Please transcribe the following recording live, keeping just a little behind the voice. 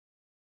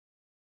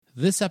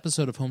This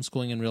episode of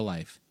Homeschooling in Real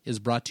Life is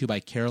brought to you by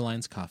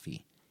Caroline's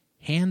Coffee,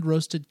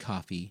 hand-roasted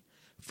coffee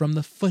from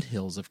the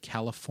foothills of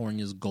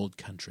California's Gold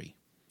Country.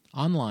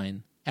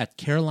 Online at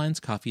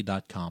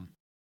carolinescoffee.com.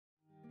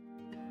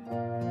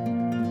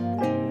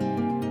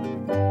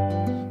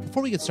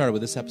 Before we get started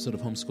with this episode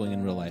of Homeschooling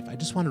in Real Life, I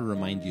just want to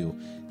remind you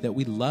that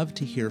we love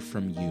to hear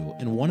from you,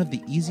 and one of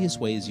the easiest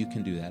ways you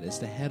can do that is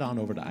to head on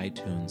over to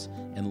iTunes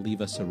and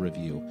leave us a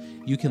review.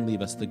 You can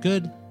leave us the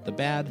good, the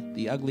bad,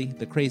 the ugly,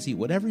 the crazy,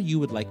 whatever you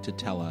would like to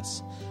tell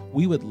us.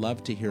 We would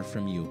love to hear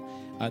from you.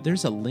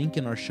 There's a link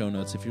in our show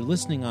notes. If you're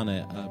listening on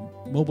a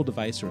mobile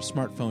device or a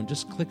smartphone,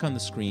 just click on the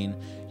screen.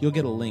 You'll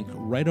get a link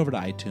right over to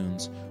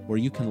iTunes where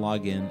you can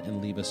log in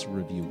and leave us a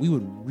review. We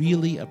would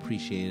really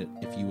appreciate it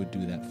if you would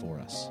do that for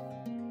us.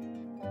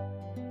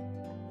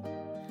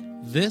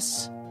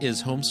 This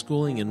is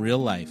Homeschooling in Real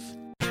Life.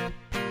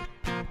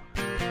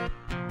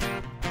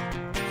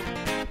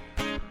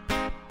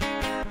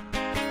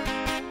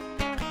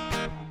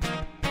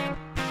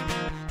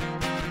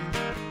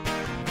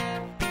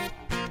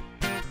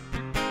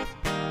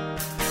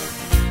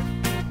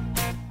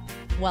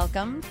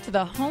 Welcome to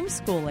the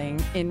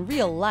Homeschooling in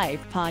Real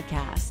Life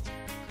podcast.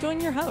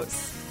 Join your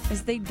hosts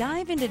as they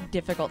dive into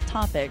difficult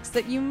topics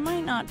that you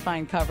might not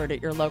find covered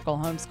at your local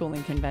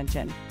homeschooling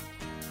convention.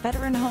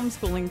 Veteran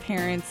homeschooling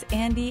parents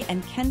Andy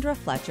and Kendra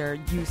Fletcher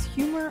use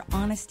humor,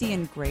 honesty,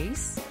 and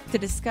grace to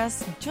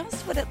discuss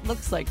just what it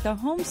looks like to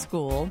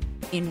homeschool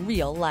in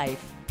real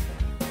life.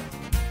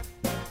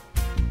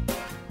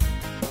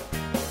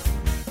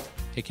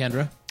 Hey,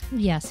 Kendra.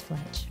 Yes,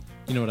 Fletch.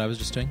 You know what I was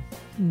just doing?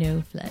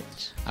 No,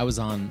 Fletch. I was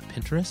on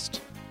Pinterest.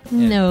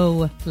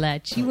 No,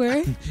 Fletch. You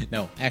were?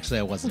 No, actually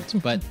I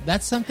wasn't. But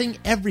that's something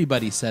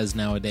everybody says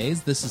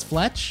nowadays. This is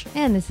Fletch.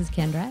 And this is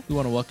Kendra. We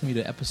want to welcome you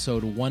to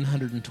episode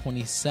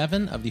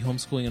 127 of the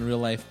Homeschooling in Real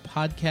Life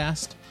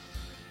podcast,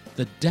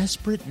 The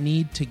Desperate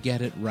Need to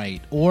Get It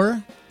Right.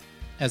 Or,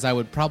 as I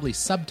would probably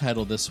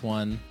subtitle this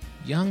one,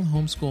 Young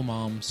Homeschool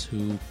Moms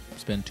Who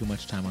Spend Too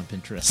Much Time on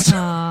Pinterest.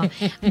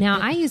 Now,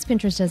 I use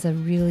Pinterest as a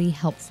really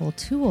helpful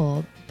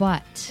tool,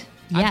 but...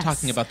 I'm yes,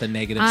 talking about the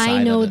negative side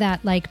I know of it.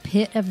 that like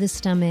pit of the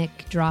stomach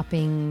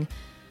dropping.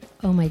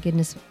 Oh my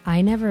goodness.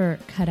 I never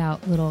cut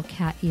out little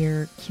cat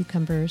ear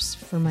cucumbers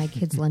for my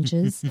kids'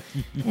 lunches.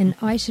 And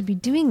I should be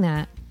doing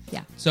that.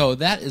 Yeah. So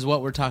that is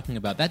what we're talking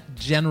about. That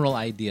general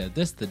idea.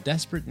 The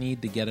desperate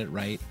need to get it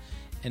right,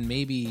 and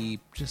maybe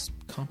just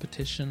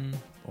competition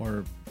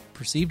or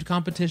perceived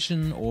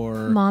competition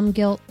or... Mom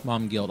guilt,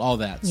 all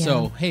that. Yeah.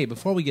 So, hey,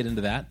 before we get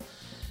into that,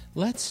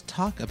 let's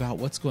talk about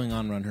what's going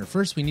on around here.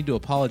 First, we need to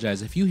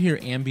apologize. If you hear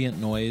ambient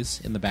noise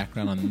in the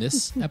background on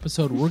this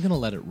episode, we're going to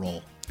let it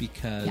roll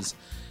because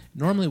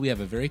normally we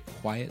have a very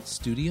quiet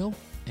studio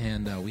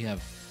and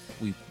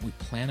we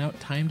plan out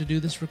time to do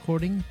this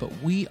recording, but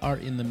we are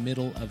in the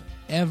middle of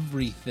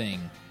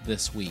everything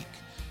this week.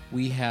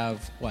 We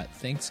have,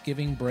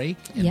 Thanksgiving break,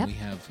 and we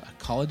have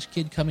a college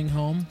kid coming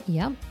home.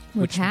 Yep.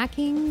 We're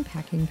packing,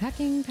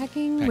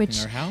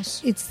 which our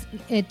house.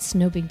 It's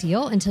no big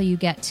deal until you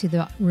get to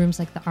the rooms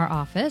like our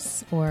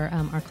office or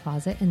our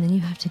closet, and then you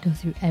have to go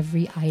through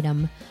every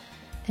item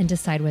and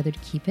decide whether to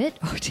keep it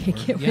or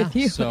take it with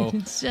you. So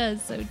it's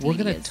just so tedious. We're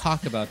going to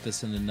talk about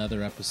this in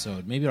another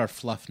episode. Maybe our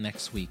fluff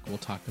next week. We'll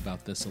talk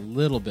about this a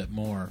little bit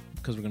more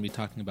because we're going to be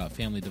talking about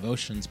family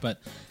devotions. But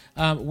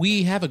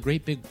we have a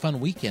great big fun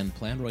weekend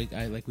planned.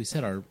 Like we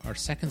said, our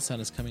second son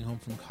is coming home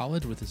from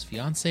college with his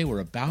fiance. We're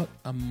about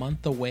a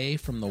month away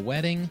from the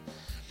wedding.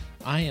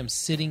 I am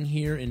sitting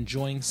here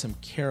enjoying some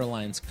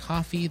Caroline's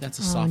coffee. That's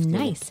a soft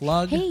little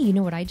plug. Hey, you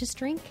know what I just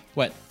drank?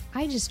 What?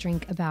 I just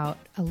drank about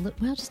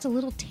just a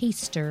little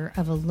taster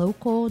of a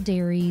local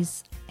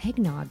dairy's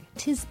eggnog.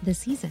 'Tis the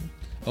season.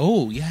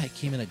 Oh, yeah, it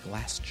came in a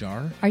glass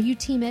jar. Are you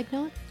team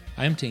eggnog?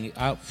 I am team.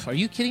 Are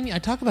you kidding me? I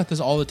talk about this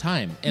all the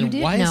time. And you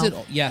do? Why is it?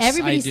 Yes,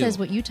 everybody I do. says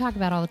what you talk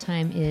about all the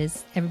time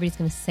is everybody's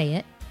going to say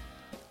it.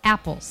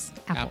 Apples.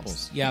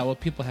 Yeah, well,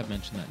 people have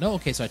mentioned that. No,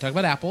 okay, so I talk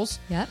about apples.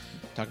 Yep.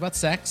 Talk about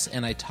sex,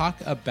 and I talk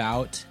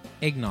about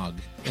eggnog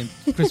in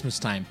Christmas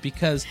time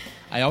because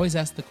I always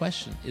ask the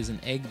question, is an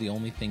egg the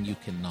only thing you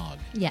can nog?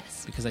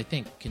 Yes. Because I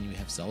think, can you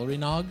have celery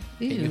nog?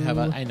 Ew. Can you have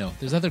I know,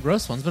 there's other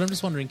gross ones, but I'm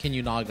just wondering, can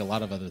you nog a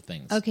lot of other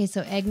things? Okay,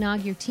 so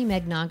eggnog, you're team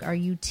eggnog. Are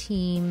you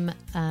team...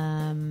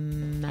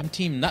 I'm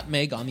team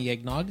nutmeg on the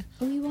eggnog.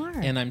 Oh, you are?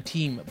 And I'm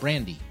team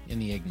brandy in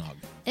the eggnog.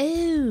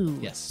 Oh.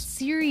 Yes.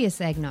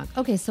 Serious eggnog.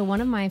 Okay, so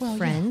one of my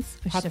friends...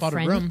 Yeah. Hot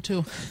bottled rum,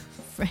 too.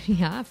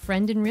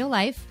 Friend in real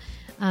life,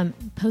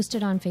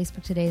 posted on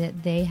Facebook today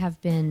that they have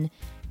been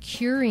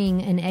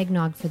curing an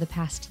eggnog for the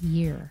past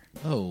year.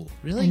 Oh,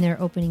 really? And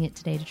they're opening it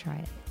today to try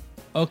it.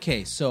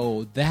 Okay,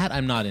 so that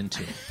I'm not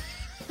into.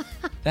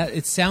 That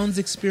it sounds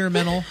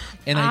experimental,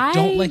 and I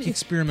don't like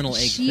experimental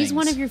egg things. She's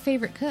one of your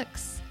favorite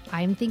cooks.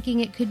 I'm thinking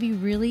it could be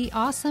really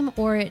awesome,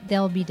 or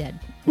they'll be dead.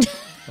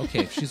 Okay,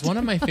 if she's one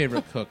of my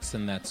favorite cooks,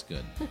 then that's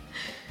good.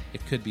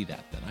 It could be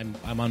that then.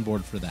 I'm on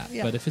board for that.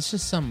 Yeah. But if it's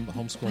just some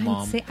homeschool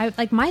mom,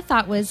 my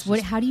thought was,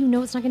 how do you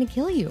know it's not going to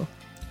kill you?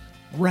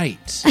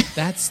 right?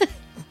 That's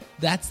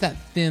that's that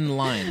thin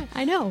line.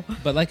 I know.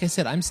 But like I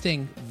said, I'm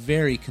staying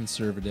very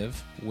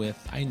conservative with,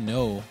 I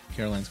know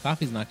Caroline's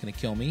Coffee is not going to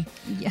kill me.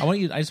 Yeah.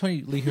 I just want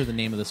you to hear the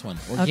name of this one.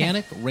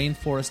 Organic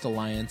Rainforest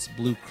Alliance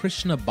Blue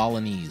Krishna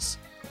Balinese.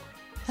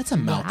 That's a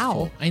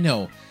mouthful. Wow. I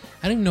know.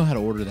 I don't even know how to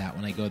order that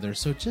when I go there.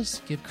 So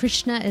just give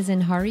Krishna as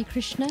in Hari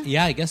Krishna?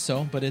 Yeah, I guess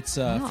so. But it's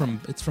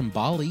from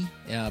Bali,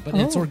 but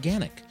it's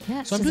organic.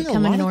 Yeah, so I'm does doing it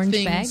come a lot in an of orange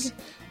things.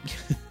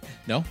 bag?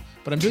 No,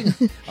 but I'm doing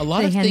a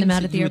lot They of hand things them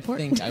out that at the you would airport?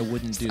 think I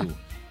wouldn't do.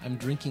 I'm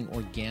drinking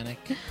organic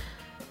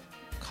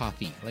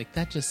coffee. Like,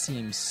 that just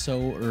seems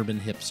so urban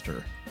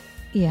hipster.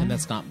 Yeah. And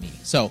that's not me.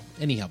 So,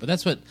 anyhow, but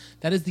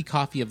that is the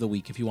coffee of the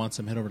week. If you want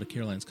some, head over to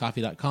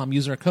carolinescoffee.com.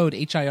 Use our code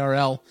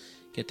HIRL.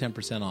 Get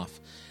 10% off.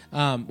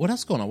 What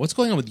else is going on? What's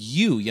going on with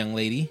you, young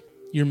lady?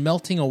 You're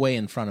melting away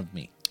in front of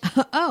me.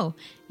 Oh,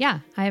 yeah.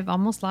 I've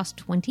almost lost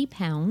 20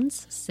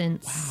 pounds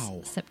since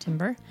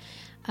September.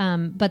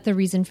 But the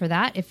reason for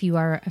that, if you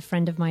are a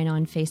friend of mine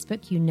on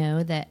Facebook, you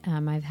know that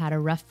I've had a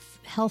rough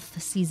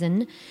health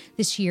season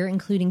this year,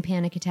 including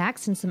panic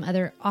attacks and some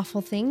other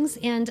awful things.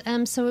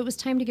 And so it was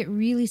time to get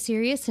really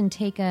serious and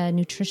take a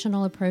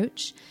nutritional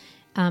approach.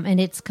 And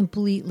it's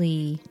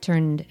completely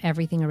turned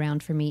everything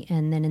around for me.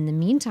 And then in the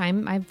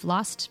meantime, I've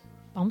lost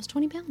almost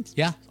 20 pounds.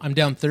 Yeah, I'm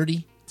down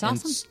 30. It's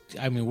awesome.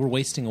 I mean, we're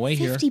wasting away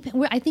here.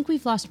 I think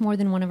we've lost more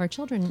than one of our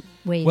children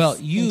weighs. Well,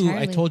 entirely.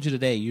 I told you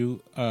today,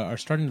 you are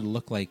starting to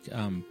look like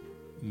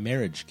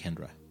marriage,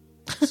 Kendra.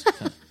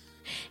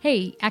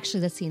 Hey,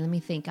 actually, let's see. Let me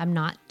think. I'm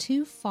not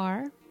too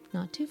far.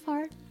 Not too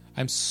far.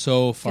 I'm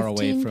so far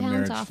away 15 from pounds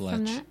Marriage off Fletch,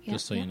 from that.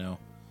 just so you know.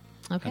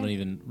 Okay. I don't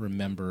even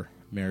remember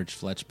Marriage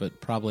Fletch, but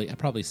I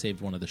probably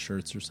saved one of the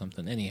shirts or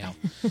something. Anyhow,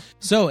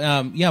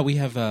 so we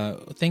have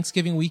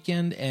Thanksgiving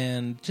weekend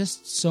and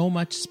just so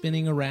much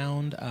spinning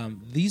around.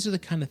 These are the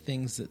kind of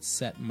things that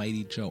set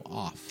Mighty Joe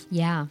off.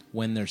 Yeah.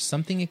 When there's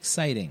something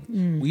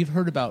exciting. We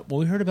heard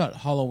about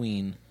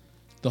Halloween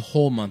the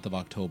whole month of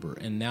October,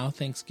 and now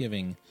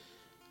Thanksgiving.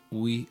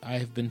 I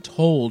have been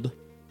told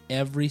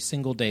every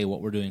single day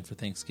what we're doing for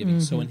Thanksgiving.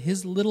 Mm-hmm. So in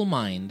his little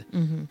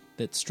mind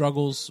that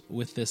struggles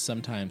with this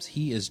sometimes,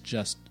 he is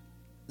just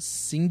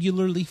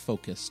singularly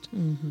focused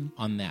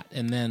on that.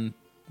 And then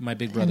my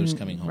big brother's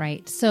coming home.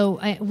 Right. So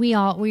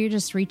we're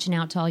just reaching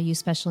out to all you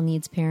special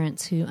needs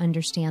parents who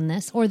understand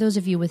this, or those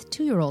of you with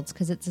 2-year-olds,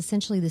 because it's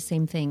essentially the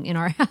same thing in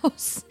our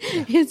house.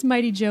 Is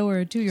Mighty Joe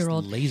or a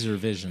 2-year-old? Laser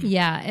vision.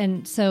 Yeah.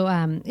 And so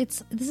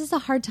this is a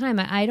hard time.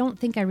 I don't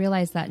think I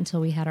realized that until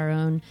we had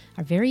our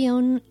very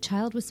own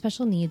child with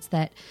special needs,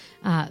 that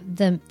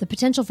the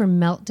potential for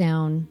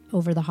meltdown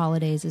over the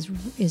holidays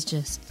is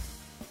just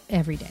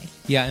every day.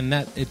 Yeah, and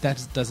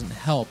that doesn't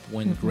help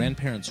when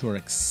grandparents who are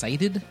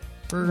excited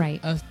for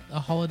a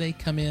holiday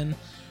come in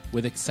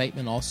with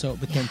excitement also,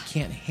 but then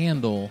can't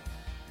handle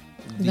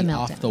the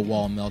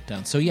off-the-wall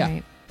meltdown. So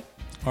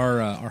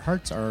our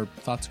hearts, our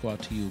thoughts go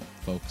out to you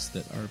folks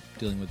that are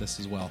dealing with this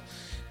as well.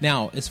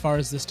 Now, as far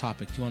as this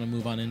topic, do you want to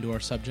move on into our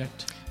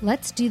subject?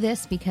 Let's do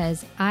this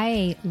because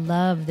I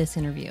love this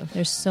interview.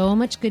 There's so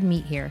much good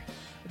meat here.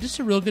 Just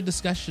a real good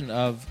discussion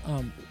of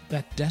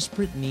that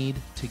desperate need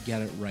to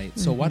get it right.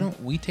 So why don't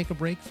we take a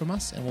break from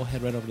us and we'll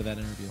head right over to that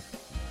interview.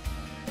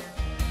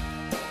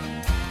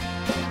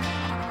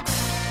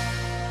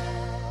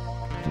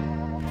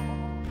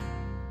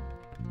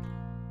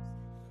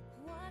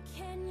 What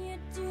can you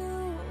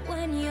do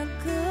when your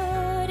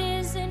good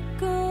isn't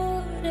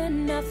good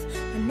enough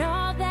and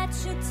all that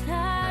you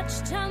touch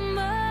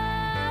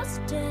tumbles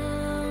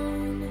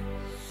down?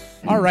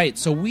 All right,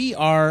 so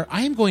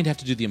I am going to have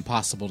to do the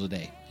impossible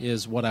today,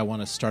 is what I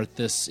want to start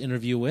this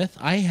interview with.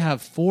 I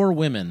have 4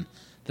 women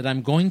that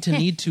I'm going to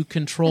need to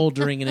control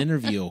during an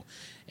interview.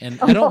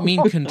 And I don't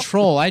mean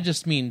control, I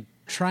just mean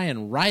try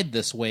and ride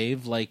this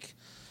wave like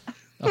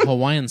a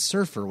Hawaiian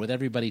surfer with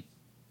everybody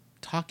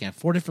talking. I have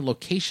 4 different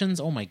locations.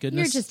 Oh my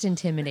goodness. You're just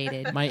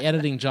intimidated. My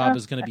editing job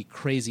is going to be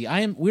crazy.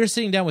 We're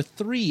sitting down with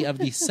 3 of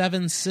the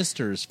 7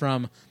 sisters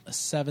from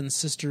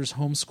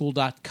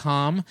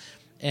 7sistershomeschool.com.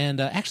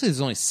 And actually,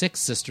 there's only 6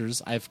 sisters,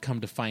 I've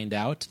come to find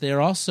out. They're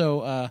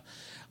also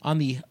on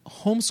the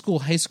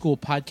Homeschool High School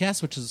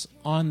podcast, which is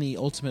on the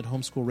Ultimate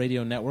Homeschool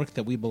Radio Network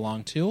that we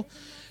belong to.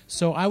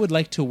 So I would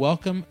like to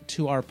welcome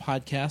to our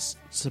podcast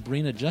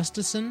Sabrina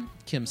Justison,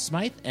 Kim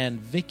Smythe, and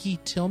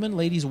Vicki Tillman.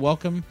 Ladies,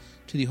 welcome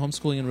to the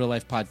Homeschooling in Real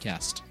Life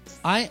podcast.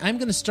 I'm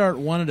going to start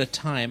one at a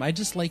time. I'd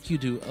just like you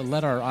to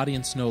let our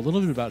audience know a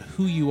little bit about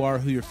who you are,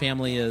 who your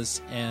family is,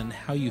 and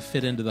how you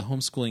fit into the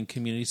homeschooling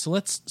community. So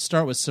let's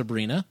start with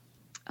Sabrina.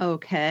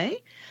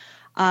 Okay.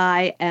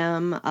 I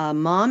am a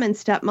mom and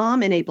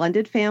stepmom in a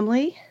blended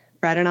family.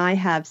 Brett and I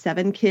have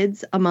 7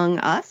 kids among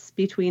us,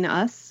 between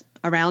us,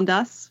 around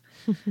us,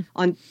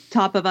 on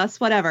top of us,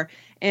 whatever.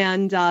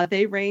 And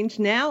they range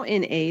now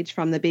in age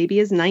from the baby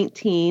is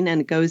 19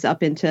 and goes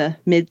up into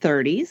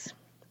mid-30s.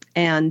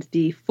 And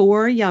the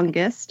 4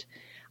 youngest,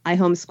 I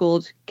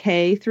homeschooled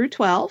K through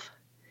 12.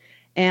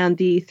 And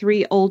the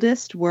 3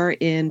 oldest were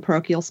in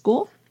parochial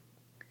school.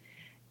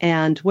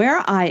 And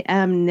where I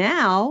am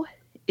now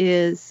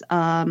is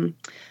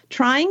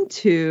trying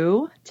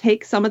to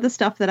take some of the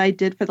stuff that I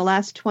did for the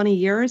last 20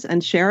 years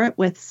and share it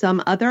with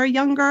some other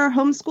younger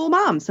homeschool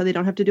moms so they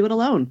don't have to do it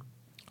alone.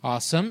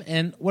 Awesome.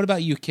 And what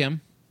about you, Kim?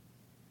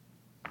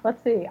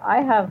 Let's see.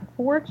 I have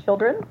 4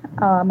 children.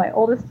 My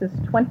oldest is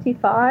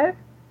 25,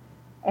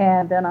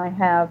 and then I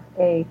have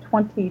a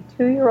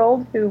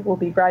 22-year-old who will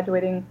be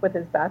graduating with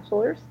his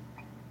bachelor's,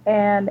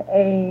 and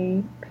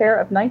a pair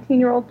of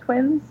 19-year-old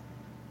twins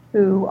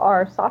who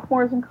are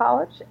sophomores in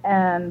college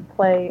and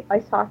play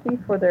ice hockey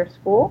for their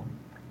school.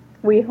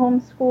 We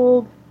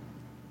homeschooled.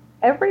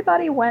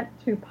 Everybody went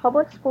to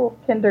public school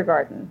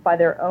kindergarten by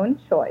their own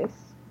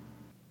choice,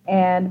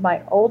 and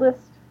my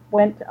oldest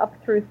went up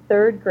through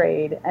 3rd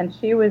grade, and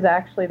she was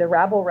actually the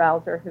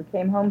rabble-rouser who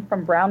came home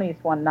from Brownies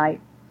one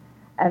night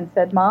and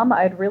said, "Mom,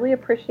 I'd really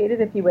appreciate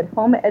it if you would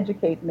home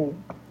educate me."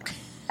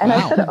 And wow.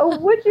 I said, "Oh,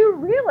 would you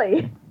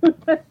really?"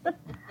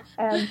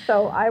 And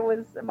so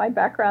my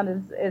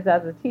background is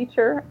as a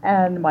teacher,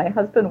 and my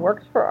husband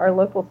works for our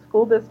local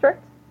school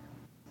district.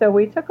 So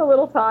we took a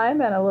little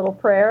time and a little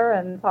prayer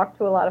and talked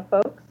to a lot of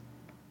folks,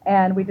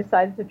 and we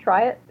decided to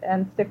try it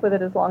and stick with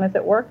it as long as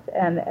it worked,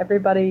 and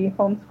everybody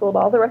homeschooled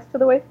all the rest of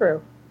the way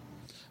through.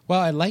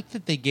 Well, I like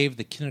that they gave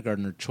the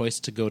kindergartner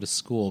choice to go to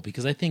school,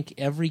 because I think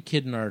every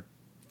kid in our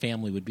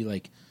family would be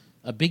like,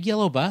 a big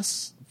yellow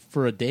bus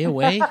for a day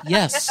away?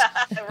 Yes.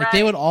 Right. Like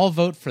they would all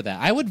vote for that.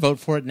 I would vote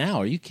for it now.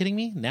 Are you kidding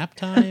me? Nap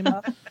time?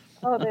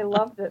 Oh, they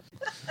loved it.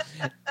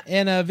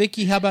 And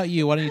Vicki, how about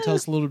you? Why don't you tell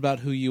us a little bit about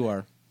who you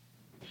are?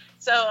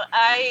 So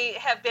I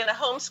have been a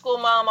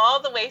homeschool mom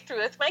all the way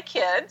through with my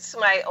kids.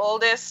 My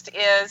oldest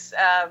is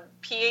a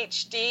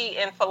PhD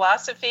in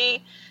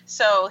philosophy,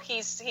 so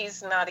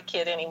he's not a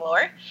kid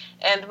anymore.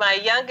 And my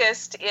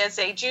youngest is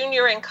a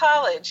junior in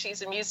college.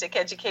 He's a music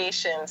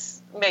education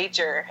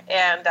major.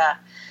 And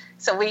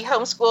so we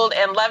homeschooled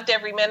and loved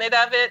every minute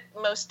of it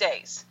most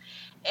days.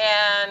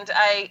 And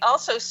I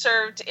also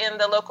served in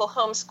the local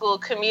homeschool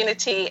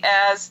community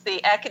as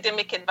the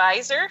academic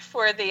advisor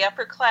for the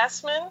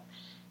upperclassmen.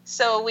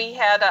 So we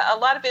had a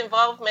lot of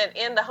involvement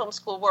in the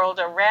homeschool world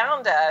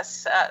around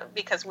us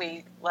because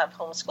we love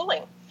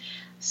homeschooling.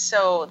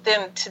 So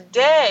then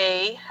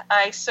today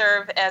I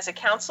serve as a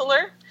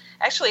counselor.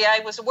 Actually, I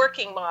was a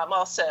working mom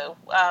also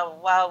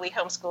while we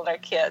homeschooled our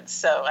kids.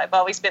 So I've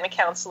always been a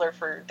counselor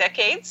for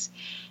decades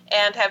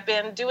and have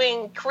been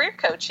doing career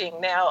coaching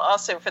now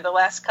also for the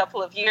last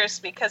couple of years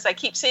because I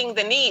keep seeing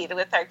the need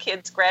with our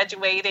kids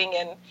graduating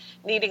and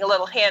needing a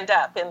little hand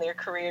up in their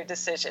career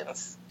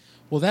decisions.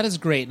 Well, that is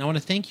great, and I want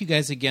to thank you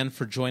guys again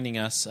for joining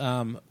us.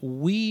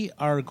 We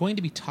are going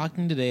to be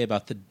talking today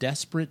about the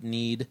desperate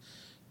need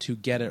to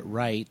get it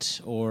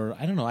right, or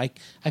I don't know, I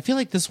feel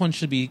like this one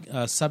should be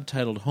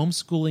subtitled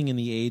Homeschooling in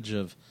the Age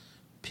of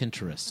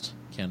Pinterest.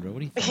 Kendra, what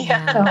do you think?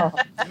 Yeah.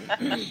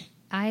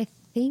 I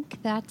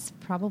think that's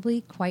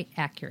probably quite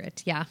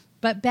accurate, yeah.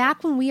 But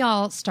back when we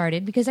all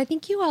started, because I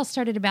think you all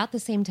started about the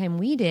same time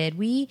we did,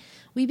 we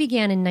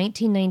began in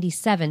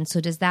 1997. So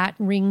does that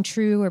ring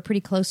true or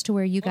pretty close to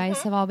where you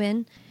guys have all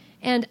been?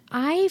 And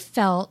I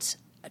felt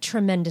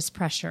tremendous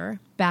pressure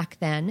back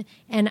then,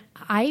 and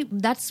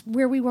that's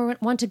where we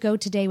want to go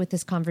today with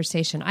this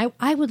conversation.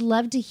 I would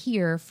love to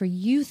hear for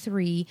you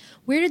three,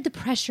 where did the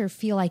pressure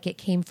feel like it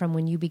came from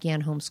when you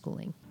began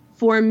homeschooling?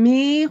 For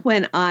me,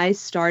 when I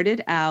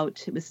started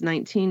out, it was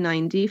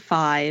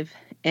 1995,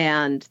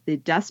 and the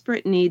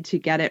desperate need to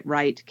get it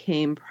right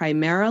came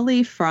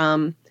primarily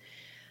from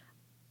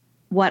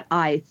what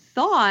I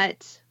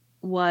thought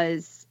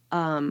was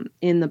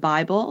in the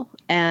Bible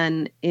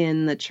and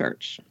in the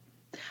church.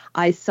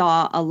 I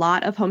saw a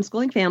lot of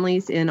homeschooling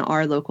families in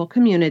our local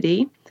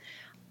community,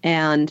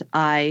 and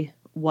I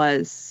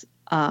was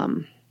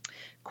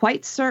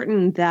quite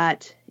certain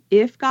that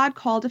if God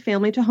called a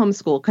family to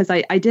homeschool, because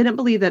I didn't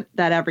believe that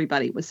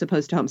everybody was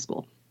supposed to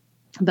homeschool,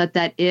 but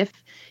that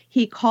if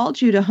he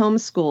called you to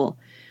homeschool,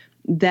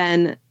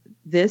 then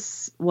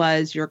this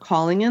was your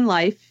calling in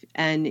life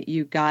and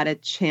you got a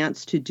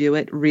chance to do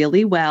it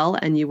really well.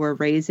 And you were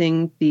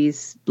raising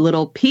these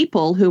little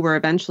people who were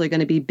eventually going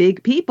to be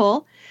big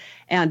people.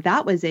 And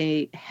that was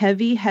a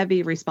heavy,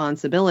 heavy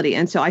responsibility.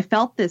 And so I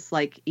felt this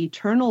like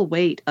eternal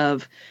weight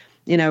of,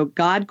 you know,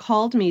 God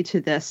called me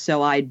to this,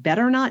 so I'd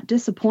better not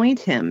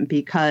disappoint him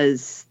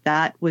because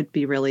that would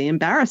be really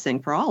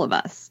embarrassing for all of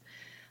us.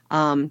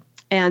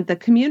 And the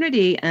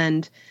community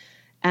and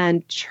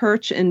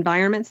church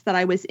environments that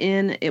I was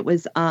in, it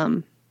was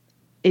I'm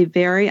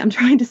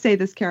trying to say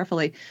this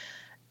carefully.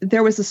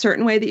 There was a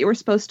certain way that you were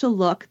supposed to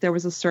look. There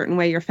was a certain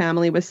way your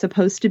family was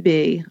supposed to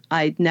be.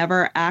 I'd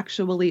never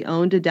actually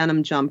owned a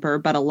denim jumper,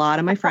 but a lot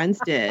of my friends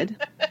did.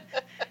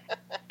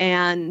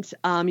 And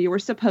you were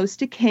supposed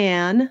to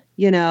can,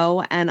 you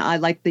know, and I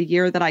like the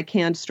year that I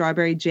canned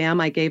strawberry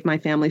jam, I gave my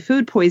family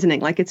food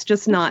poisoning. Like, it's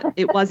just not,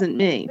 it wasn't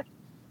me.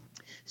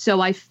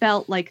 So I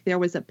felt like there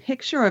was a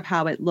picture of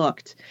how it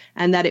looked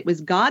and that it was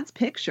God's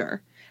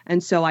picture.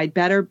 And so I'd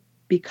better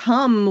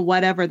become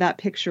whatever that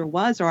picture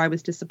was, or I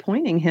was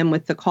disappointing him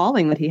with the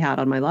calling that he had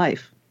on my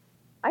life.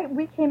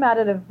 We came at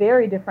it a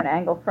very different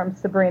angle from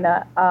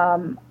Sabrina.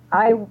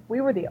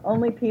 we were the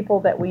only people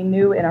that we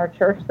knew in our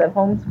church that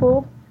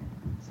homeschooled.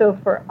 So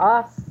for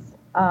us,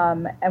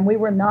 and we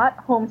were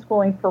not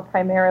homeschooling for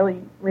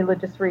primarily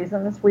religious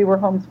reasons. We were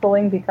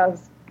homeschooling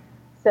because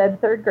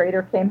said third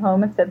grader came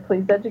home and said,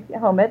 please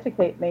home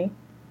educate me.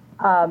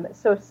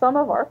 So some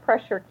of our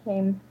pressure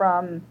came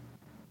from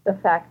the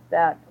fact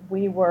that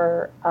we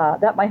were,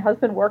 that my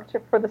husband worked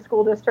for the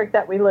school district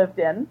that we lived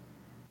in.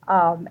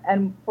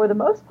 And for the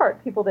most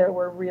part, people there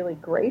were really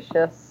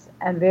gracious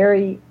and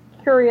very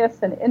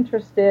curious and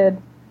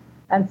interested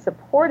and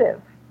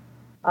supportive.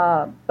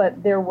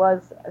 But there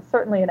was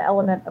certainly an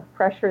element of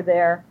pressure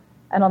there.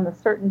 And on the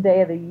certain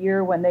day of the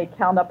year when they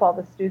count up all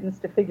the students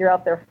to figure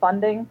out their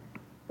funding,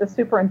 the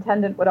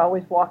superintendent would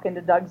always walk into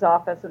Doug's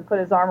office and put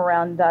his arm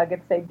around Doug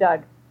and say,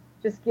 Doug,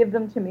 just give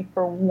them to me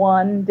for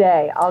one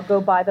day. I'll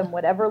go buy them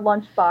whatever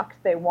lunchbox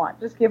they want.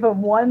 Just give me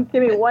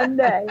one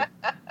day.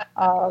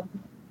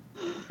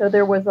 So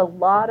there was a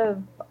lot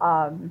of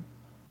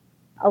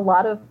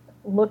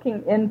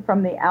looking in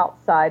from the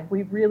outside.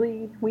 We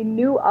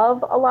knew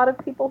of a lot of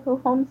people who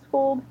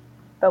homeschooled,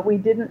 but we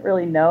didn't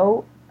really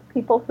know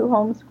people who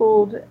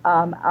homeschooled.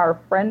 Our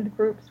friend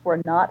groups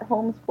were not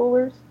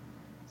homeschoolers.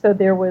 So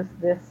there was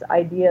this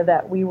idea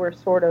that we were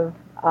sort of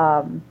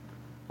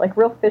like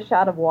real fish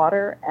out of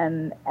water,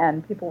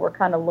 and people were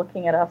kind of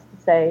looking at us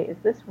to say, is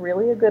this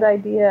really a good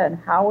idea, and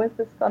how is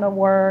this going to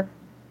work?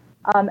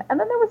 And then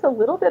there was a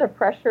little bit of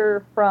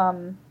pressure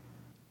from,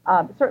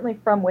 certainly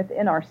from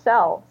within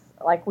ourselves,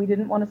 like we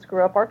didn't want to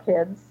screw up our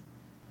kids.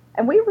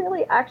 And we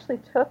really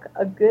actually took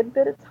a good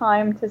bit of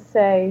time to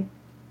say,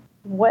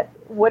 what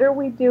are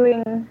we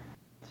doing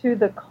to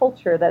the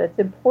culture that it's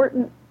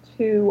important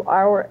to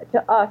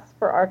us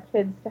for our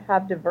kids to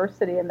have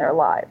diversity in their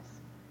lives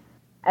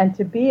and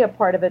to be a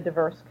part of a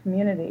diverse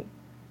community.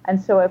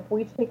 And so if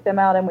we take them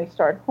out and we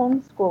start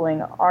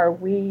homeschooling, are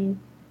we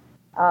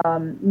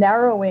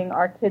narrowing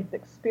our kids'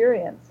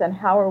 experience, and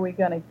how are we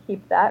going to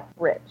keep that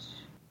rich?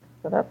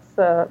 So that's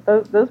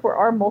those were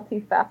our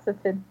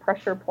multifaceted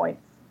pressure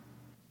points.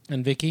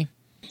 And Vicki?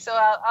 So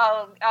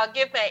I'll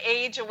give my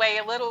age away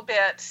a little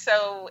bit.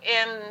 So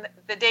in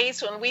the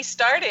days when we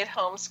started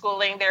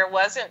homeschooling, there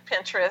wasn't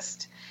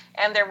Pinterest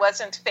and there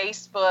wasn't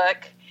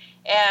Facebook,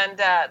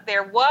 and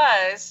there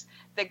was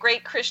the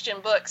Great Christian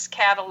Books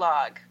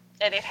catalog,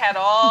 and it had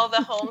all the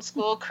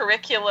homeschool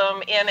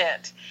curriculum in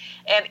it.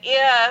 And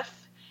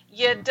if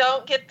you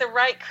don't get the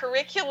right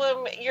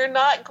curriculum, you're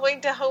not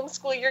going to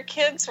homeschool your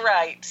kids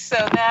right. So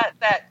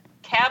that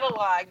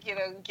catalog,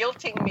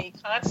 guilting me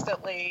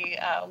constantly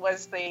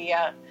was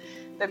the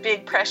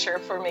big pressure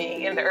for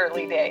me in the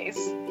early days.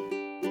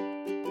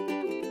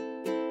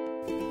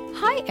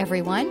 Hi,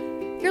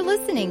 everyone. You're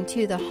listening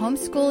to the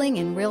Homeschooling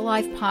in Real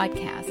Life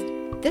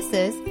podcast. This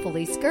is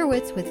Felice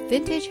Gerwitz with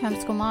Vintage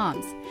Homeschool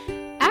Moms.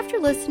 After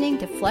listening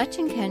to Fletch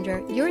and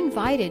Kendra, you're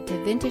invited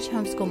to Vintage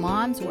Homeschool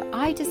Moms, where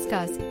I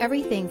discuss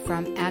everything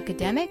from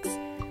academics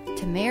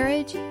to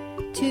marriage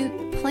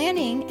to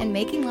planning and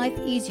making life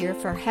easier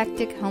for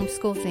hectic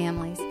homeschool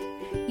families.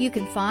 You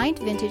can find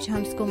Vintage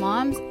Homeschool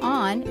Moms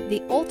on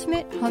the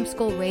Ultimate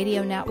Homeschool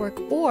Radio Network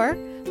or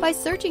by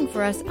searching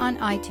for us on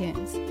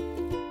iTunes.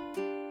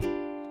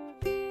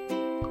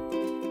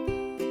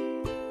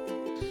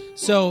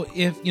 So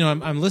if,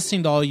 I'm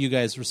listening to all you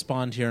guys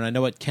respond here, and I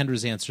know what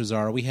Kendra's answers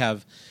are. We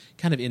have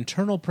kind of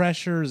internal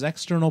pressures,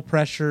 external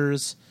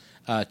pressures,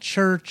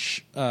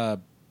 church,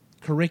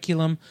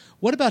 curriculum.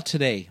 What about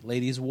today,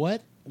 ladies?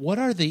 What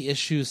are the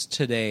issues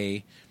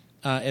today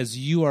as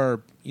you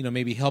are,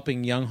 maybe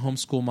helping young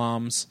homeschool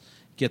moms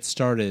get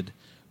started?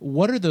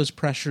 What are those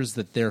pressures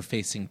that they're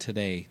facing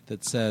today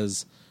that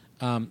says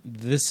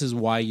this is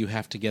why you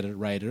have to get it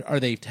right?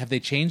 Have they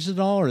changed at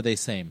all, or are they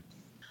same?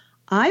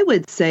 I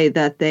would say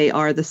that they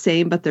are the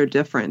same, but they're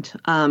different.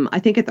 I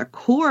think at their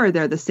core,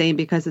 they're the same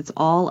because it's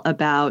all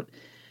about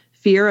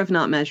fear of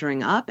not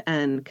measuring up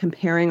and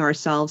comparing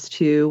ourselves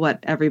to what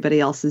everybody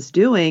else is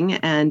doing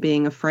and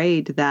being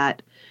afraid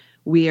that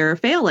we are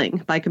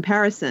failing by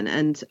comparison.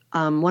 And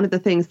one of the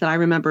things that I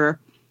remember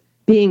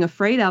being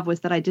afraid of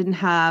was that I didn't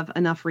have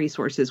enough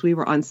resources. We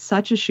were on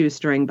such a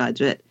shoestring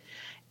budget,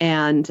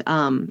 and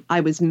I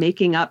was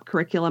making up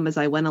curriculum as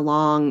I went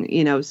along,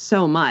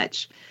 so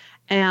much.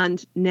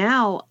 And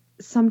now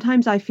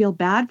sometimes I feel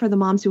bad for the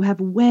moms who have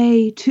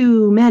way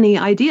too many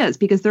ideas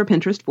because their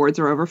Pinterest boards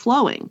are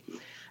overflowing.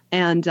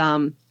 And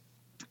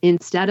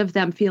instead of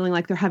them feeling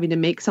like they're having to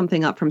make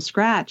something up from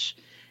scratch,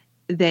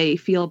 they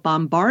feel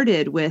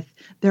bombarded with,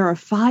 there are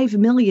 5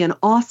 million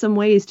awesome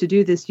ways to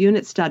do this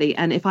unit study.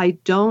 And if I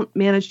don't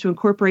manage to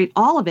incorporate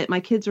all of it, my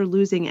kids are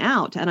losing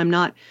out and I'm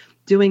not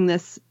doing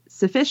this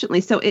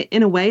sufficiently. So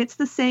in a way, it's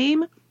the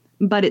same,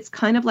 but it's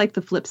kind of like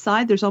the flip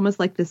side. There's almost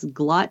like this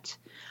glut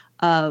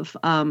of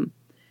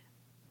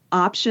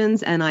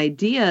options and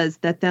ideas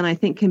that then I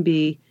think can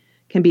be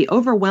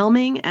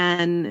overwhelming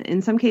and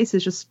in some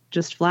cases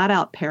just flat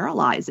out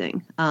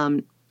paralyzing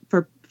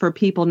for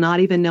people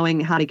not even knowing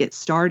how to get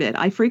started.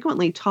 I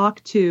frequently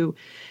talk to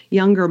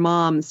younger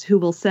moms who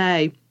will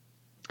say,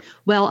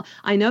 well,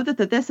 I know that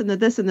the this and the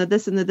this and the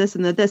this and the this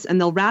and the this, and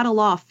they'll rattle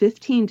off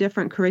 15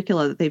 different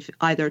curricula that they've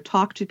either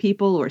talked to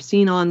people or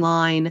seen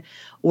online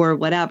or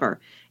whatever.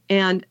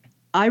 And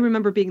I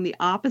remember being the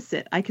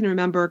opposite. I can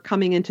remember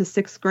coming into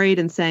 6th grade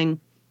and saying,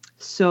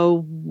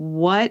 so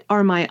what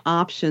are my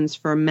options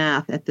for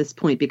math at this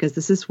point? Because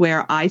this is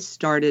where I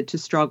started to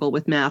struggle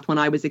with math when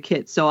I was a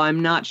kid. So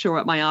I'm not sure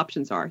what my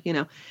options are, you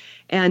know.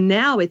 And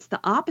now it's the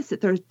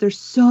opposite. There's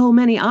so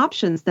many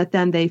options that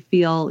then they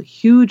feel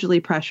hugely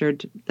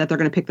pressured that they're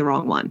going to pick the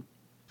wrong one.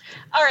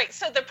 All right,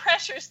 so the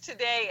pressures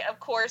today, of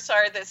course,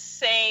 are the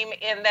same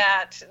in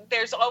that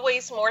there's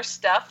always more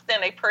stuff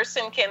than a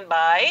person can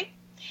buy.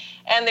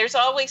 And there's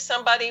always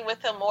somebody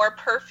with a more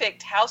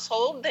perfect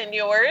household than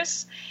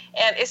yours,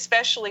 and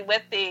especially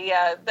with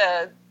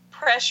the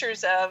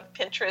pressures of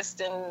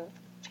Pinterest and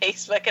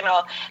Facebook and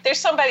all. There's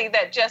somebody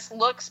that just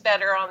looks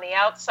better on the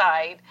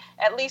outside,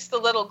 at least the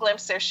little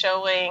glimpse they're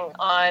showing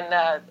on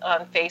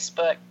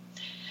Facebook.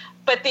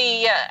 But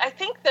I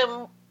think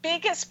the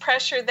biggest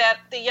pressure that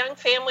the young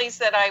families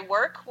that I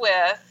work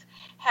with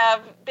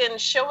have been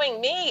showing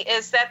me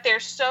is that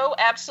they're so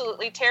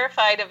absolutely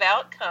terrified of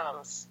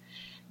outcomes.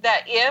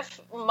 That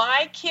if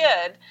my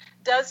kid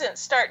doesn't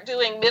start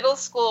doing middle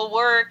school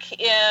work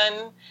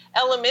in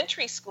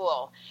elementary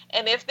school,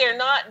 and if they're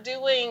not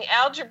doing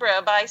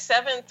algebra by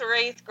 7th or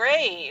 8th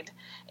grade,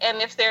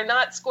 and if they're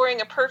not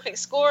scoring a perfect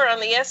score on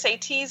the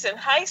SATs in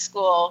high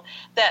school,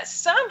 that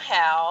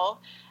somehow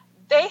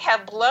they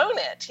have blown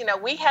it. You know,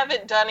 we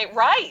haven't done it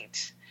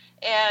right.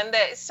 And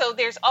so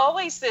there's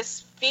always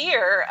this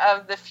fear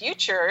of the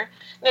future.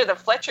 You know, the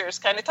Fletchers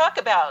kind of talk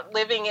about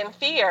living in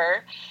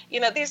fear.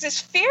 You know, there's this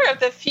fear of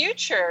the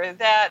future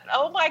that,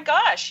 oh my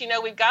gosh, you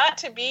know, we've got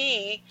to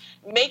be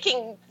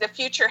making the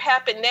future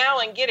happen now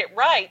and get it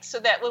right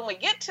so that when we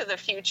get to the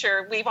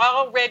future, we've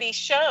already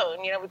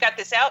shown, you know, we've got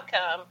this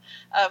outcome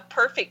of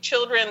perfect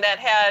children that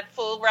had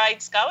full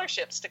ride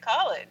scholarships to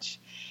college.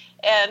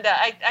 And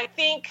I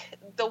think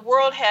the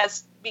world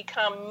has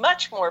become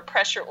much more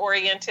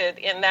pressure-oriented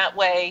in that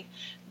way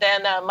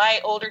than my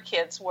older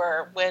kids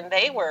were when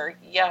they were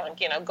young,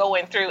 you know,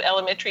 going through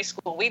elementary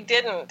school. We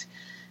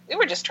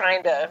were just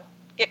trying to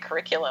get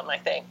curriculum, I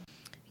think.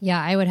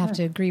 Yeah, I would have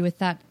to agree with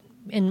that.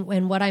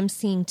 And what I'm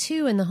seeing,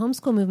 too, in the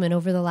homeschool movement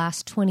over the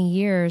last 20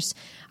 years,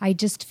 I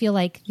just feel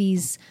like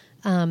these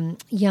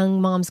young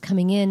moms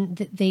coming in,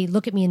 they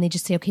look at me and they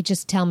just say, okay,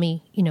 just tell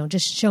me, you know,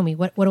 just show me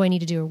what do I need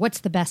to do? Or what's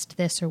the best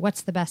this or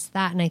what's the best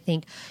that? And I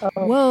think,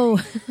 whoa,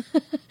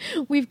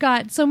 we've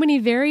got so many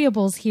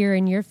variables here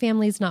and your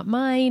family's not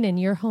mine and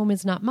your home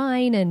is not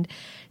mine. And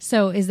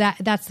so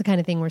that's the kind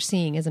of thing we're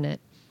seeing, isn't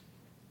it?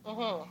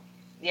 Mm-hmm.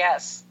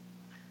 Yes.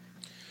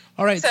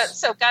 All right.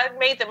 So God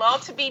made them all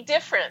to be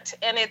different,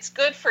 and it's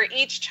good for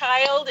each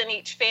child and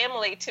each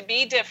family to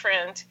be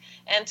different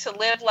and to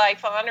live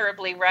life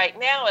honorably right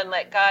now and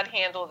let God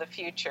handle the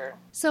future.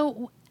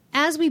 So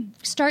as we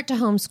start to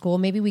homeschool,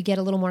 maybe we get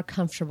a little more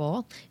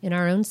comfortable in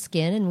our own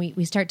skin and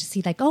we start to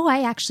see like, oh,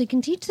 I actually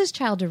can teach this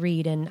child to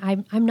read and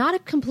I'm not a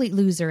complete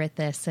loser at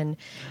this. And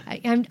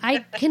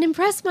I can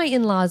impress my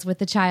in-laws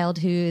with a child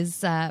who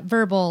is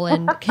verbal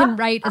and can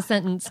write a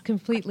sentence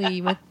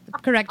completely with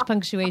correct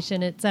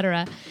punctuation,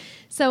 etc.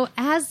 So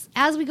as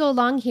we go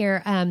along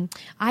here,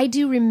 I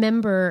do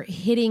remember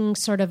hitting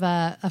sort of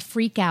a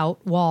freak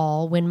out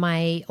wall when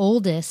my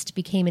oldest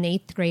became an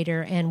 8th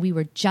grader and we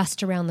were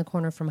just around the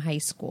corner from high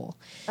school.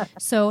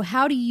 So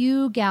how do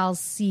you gals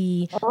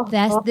see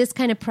this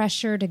kind of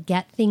pressure to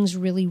get things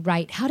really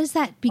right? How does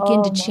that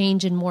begin to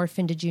change and morph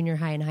into junior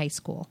high and high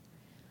school?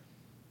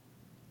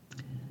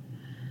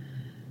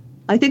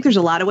 I think there's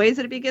a lot of ways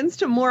that it begins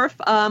to morph.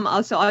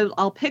 So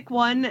I'll pick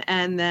one,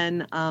 and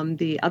then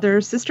the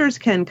other sisters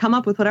can come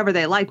up with whatever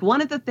they like. One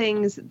of the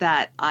things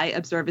that I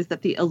observe is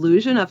that the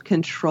illusion of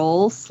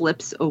control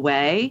slips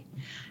away.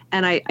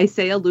 And I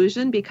say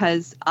illusion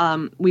because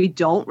we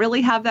don't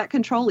really have that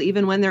control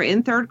even when they're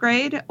in 3rd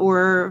grade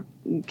or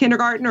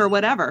kindergarten or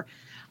whatever.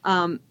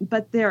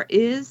 But there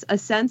is a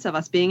sense of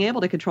us being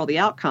able to control the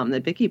outcome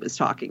that Vicki was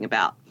talking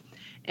about.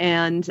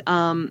 And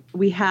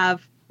we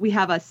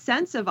have a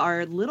sense of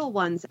our little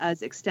ones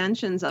as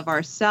extensions of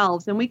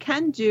ourselves, and we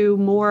can do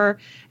more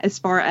as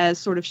far as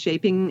sort of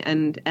shaping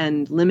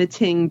and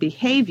limiting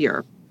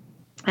behavior.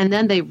 And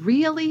then they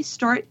really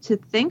start to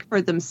think for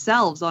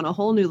themselves on a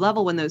whole new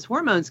level when those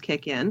hormones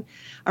kick in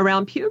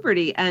around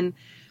puberty. And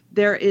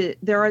there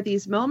are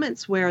these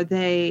moments where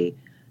they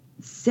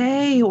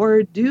say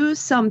or do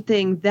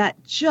something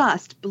that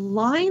just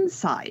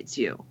blindsides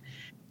you.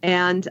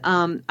 And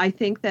I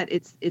think that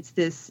it's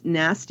this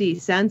nasty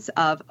sense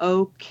of,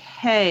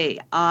 okay,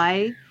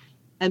 I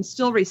am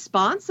still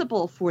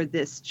responsible for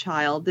this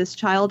child. This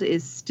child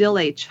is still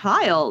a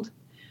child,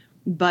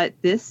 but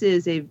this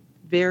is a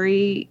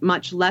very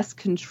much less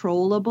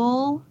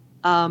controllable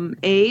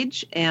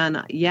age.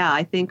 And yeah,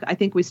 I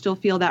think we still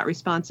feel that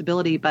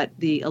responsibility, but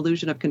the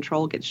illusion of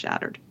control gets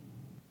shattered.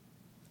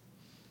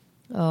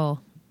 Oh,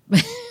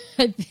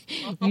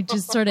 you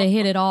just sort of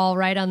hit it all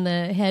right on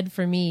the head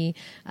for me.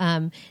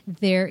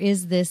 There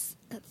is this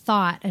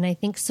thought, and I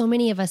think so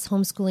many of us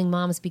homeschooling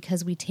moms,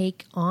 because we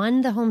take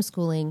on the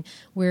homeschooling,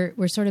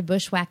 we're sort of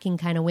bushwhacking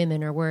kind of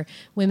women, or we're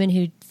women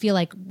who feel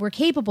like we're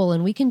capable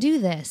and we can do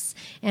this.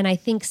 And I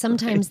think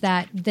sometimes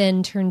that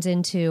then turns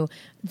into,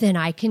 then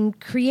I can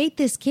create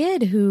this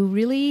kid who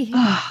really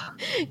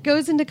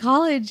goes into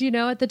college,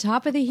 at the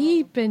top of the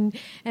heap and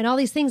all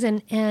these things.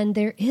 And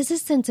there is a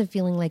sense of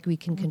feeling like we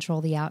can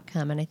control the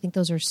outcome. And I think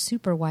those are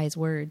super wise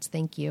words.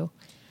 Thank you.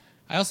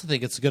 I also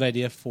think it's a good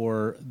idea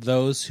for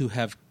those who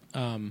have,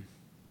 find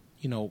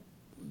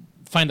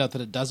out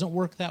that it doesn't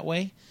work that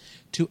way,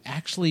 to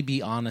actually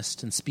be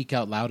honest and speak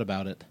out loud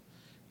about it,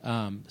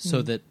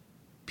 so that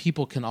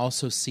people can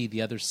also see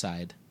the other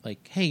side.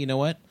 Like, hey, you know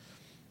what?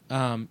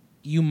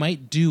 You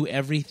might do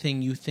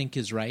everything you think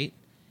is right,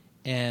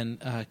 and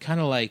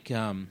kind of like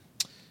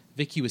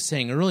Vicki was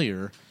saying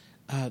earlier,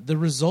 the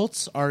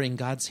results are in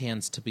God's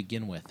hands to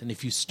begin with. And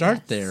if you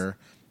start there,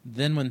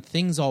 then when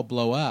things all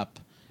blow up,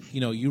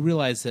 you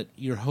realize that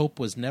your hope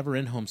was never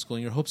in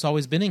homeschooling. Your hope's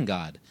always been in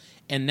God.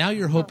 And now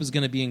your hope is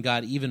going to be in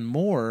God even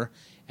more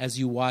as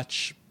you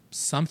watch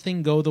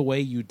something go the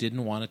way you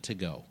didn't want it to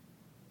go.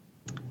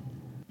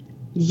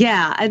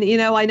 Yeah. And,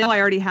 I know I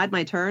already had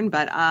my turn,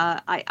 but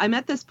I'm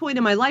at this point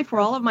in my life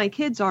where all of my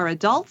kids are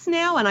adults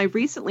now. And I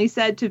recently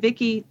said to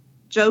Vicki,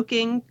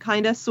 joking,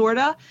 kind of, sort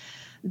of,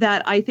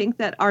 that I think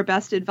that our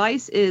best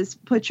advice is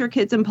put your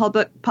kids in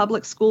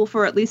public school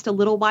for at least a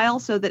little while,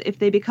 so that if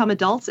they become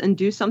adults and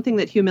do something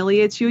that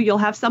humiliates you, you'll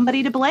have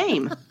somebody to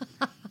blame.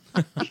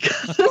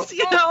 Because,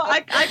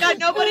 I got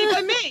nobody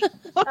but me.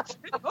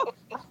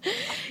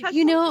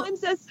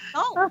 Sometimes as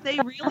adults, they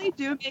really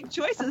do make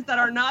choices that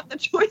are not the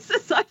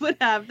choices I would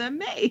have them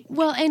make.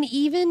 Well, and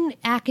even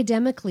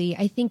academically,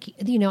 I think,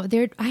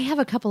 I have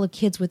a couple of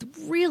kids with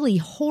really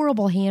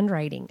horrible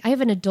handwriting. I have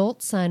an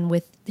adult son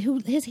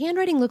who his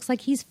handwriting looks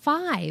like he's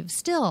 5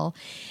 still.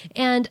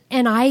 And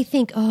I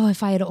think,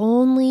 if I had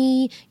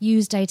only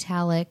used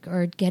italic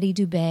or Getty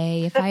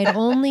Dubé, if I'd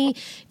only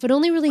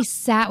really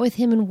sat with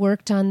him and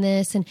worked on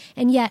this.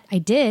 And yet I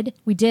did.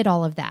 We did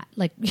all of that.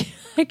 Like,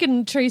 I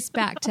can trace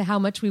back to how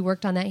much we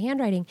worked on that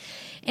handwriting.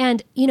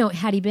 And,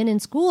 had he been in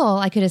school,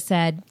 I could have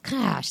said,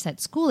 gosh, that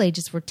school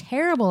ages were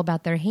terrible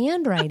about their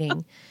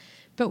handwriting.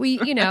 But we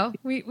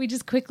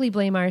just quickly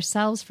blame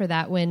ourselves for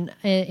that, when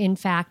in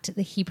fact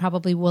he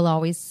probably will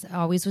always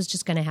was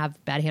just going to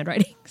have bad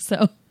handwriting.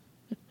 So,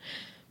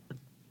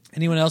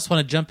 anyone else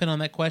want to jump in on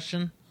that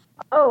question?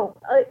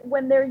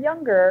 When they're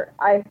younger,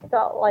 I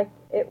felt like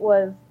it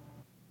was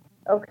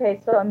okay.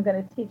 So I'm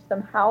going to teach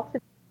them how to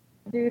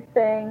do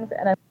things,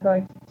 and I'm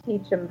going to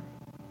teach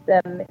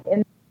them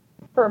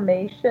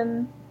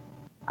information.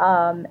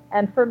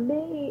 And for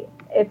me,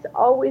 it's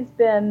always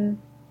been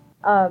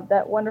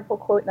that wonderful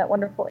quote and that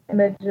wonderful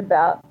image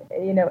about,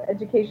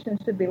 education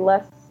should be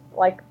less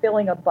like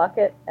filling a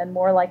bucket and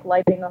more like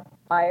lighting a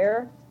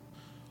fire.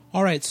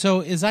 All right,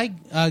 so as I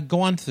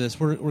go on to this,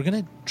 we're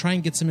going to try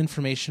and get some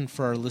information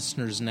for our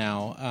listeners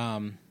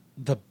now.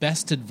 The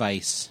best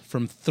advice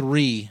from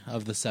 3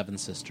 of the 7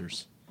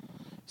 sisters.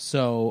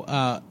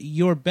 So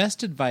your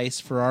best advice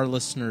for our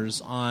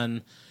listeners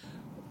on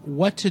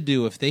what to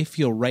do if they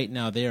feel right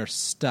now they are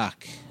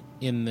stuck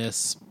in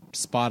this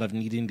spot of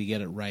needing to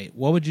get it right.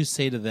 What would you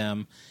say to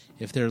them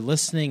if they're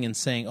listening and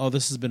saying,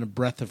 this has been a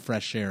breath of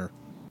fresh air?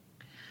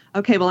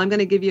 Okay, well, I'm going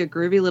to give you a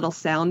groovy little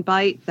sound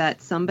bite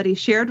that somebody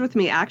shared with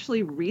me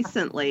actually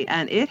recently,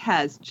 and it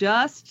has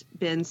just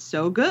been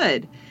so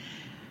good.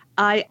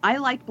 I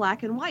like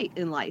black and white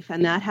in life,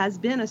 and that has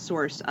been a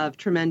source of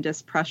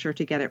tremendous pressure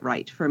to get it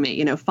right for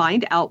me.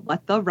 Find out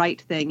what the right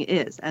thing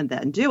is and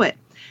then do it.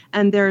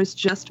 And there's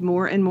just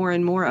more and more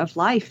and more of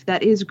life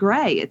that is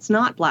gray. It's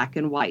not black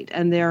and white,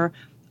 and there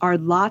are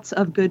lots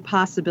of good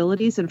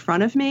possibilities in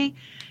front of me,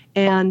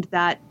 and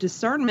that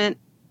discernment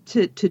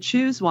to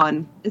choose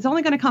one is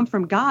only going to come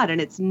from God,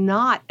 and it's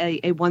not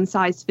a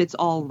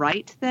one-size-fits-all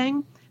right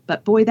thing.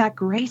 But boy, that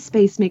gray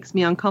space makes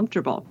me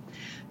uncomfortable.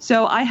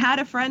 So I had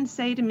a friend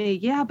say to me,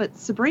 yeah, but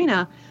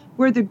Sabrina,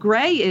 where the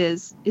gray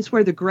is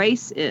where the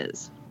grace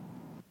is.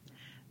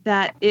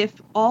 That if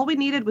all we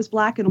needed was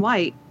black and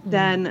white,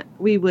 then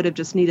we would have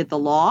just needed the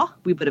law.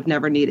 We would have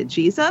never needed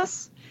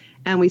Jesus.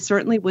 And we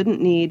certainly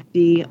wouldn't need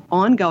the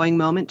ongoing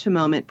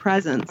moment-to-moment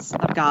presence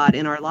of God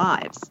in our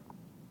lives,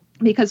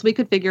 because we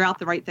could figure out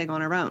the right thing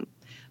on our own.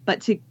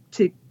 But to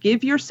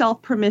give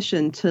yourself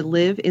permission to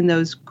live in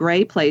those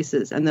gray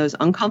places and those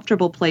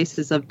uncomfortable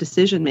places of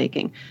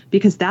decision-making,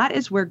 because that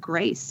is where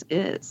grace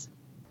is.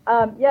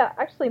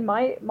 Actually,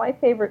 my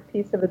favorite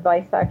piece of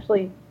advice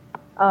actually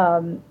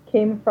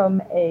came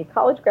from a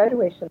college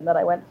graduation that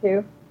I went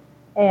to.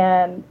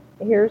 And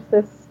here's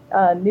this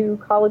new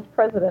college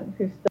president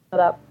who stood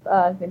up.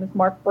 His name is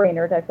Mark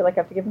Brainerd. I feel like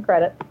I have to give him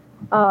credit.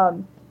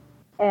 So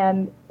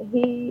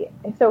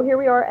here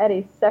we are at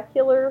a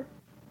secular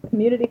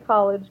community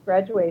college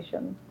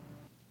graduation,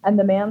 and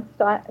the man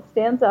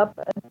stands up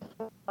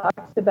and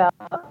talks about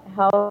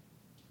how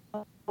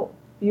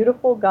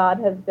beautiful God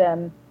has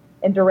been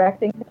in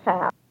directing the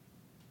path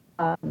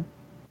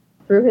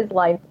through his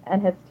life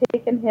and has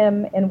taken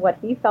him in what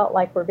he felt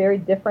like were very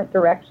different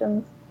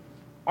directions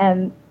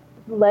and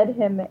led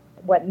him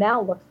what now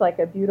looks like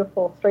a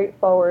beautiful,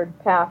 straightforward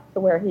path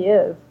to where he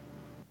is.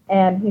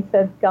 And he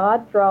says,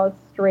 God draws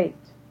straight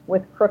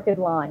with crooked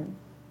lines.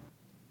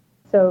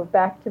 So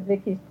back to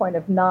Vicki's point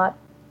of not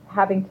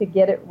having to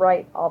get it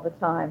right all the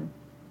time.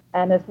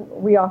 And as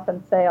we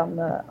often say on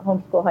the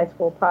Homeschool High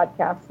School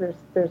podcast, there's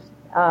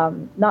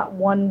not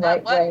one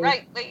right way. One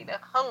right way to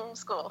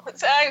homeschool.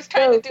 So I was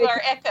trying to do our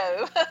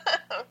echo.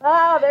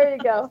 There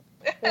you go.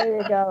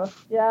 There you go.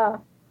 Yeah.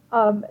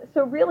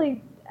 So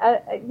really,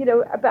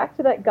 back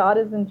to that God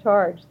is in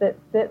charge, that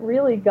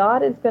really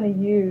God is going to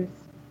use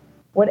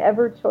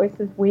whatever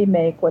choices we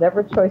make,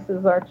 whatever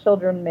choices our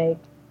children make,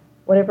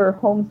 whatever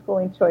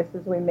homeschooling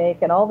choices we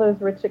make, and all those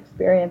rich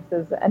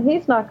experiences, and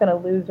he's not going to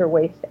lose or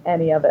waste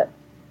any of it.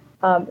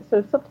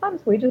 So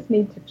sometimes we just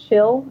need to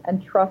chill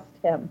and trust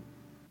him.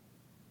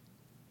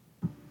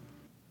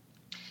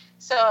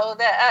 So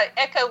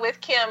echo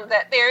with Kim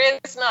that there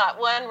is not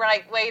one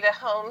right way to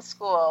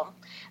homeschool,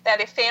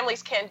 that if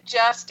families can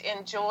just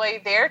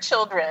enjoy their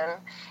children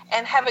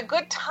and have a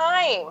good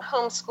time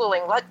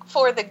homeschooling, look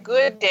for the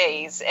good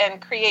days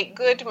and create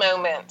good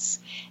moments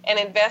and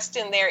invest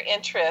in their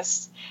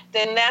interests,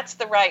 then that's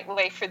the right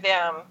way for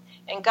them,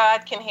 and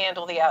God can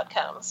handle the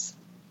outcomes.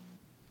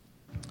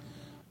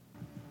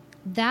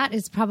 That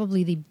is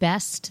probably the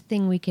best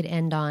thing we could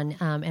end on.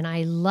 And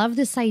I love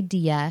this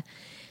idea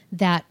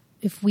that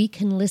if we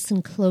can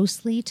listen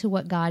closely to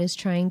what God is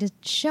trying to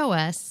show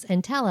us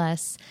and tell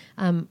us,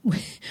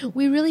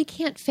 we really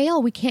can't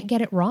fail. We can't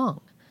get it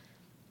wrong.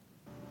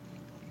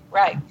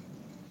 Right.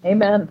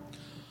 Amen.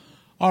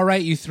 All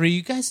right, you three.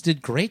 You guys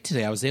did great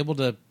today. I was able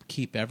to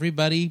keep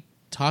everybody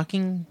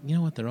talking,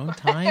 at their own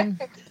time.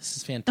 This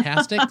is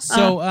fantastic.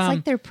 So it's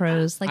like they're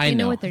pros. Like they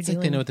know what they're doing.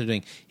 Like they know what they're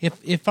doing.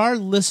 If our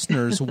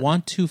listeners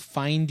want to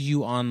find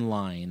you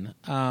online,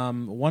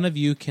 one of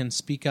you can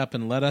speak up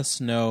and let us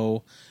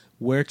know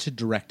where to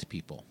direct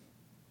people.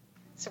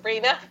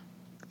 Sabrina?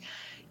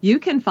 You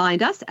can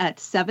find us at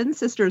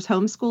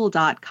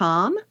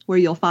sevensistershomeschool.com, where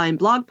you'll find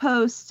blog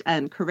posts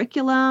and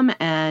curriculum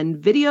and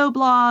video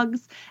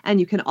blogs. And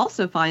you can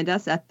also find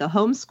us at the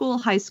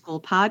Homeschool High School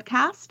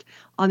podcast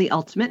on the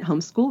Ultimate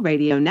Homeschool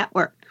Radio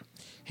Network.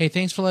 Hey,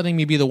 thanks for letting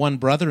me be the one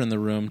brother in the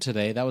room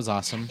today. That was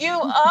awesome. You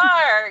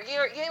are.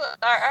 You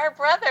are our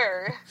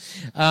brother.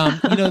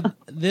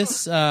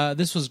 This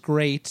was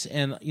great.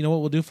 And you know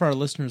what we'll do for our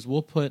listeners?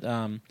 We'll put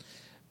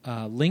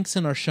links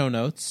in our show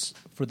notes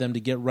for them to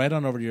get right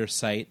on over to your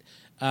site.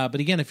 But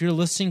again, if you're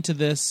listening to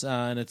this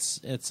and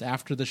it's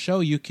after the show,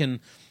 you can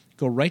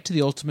go right to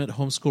the Ultimate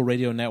Homeschool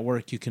Radio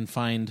Network. You can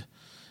find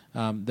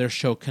their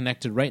show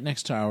connected right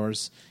next to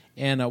ours.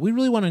 And we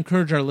really want to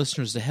encourage our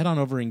listeners to head on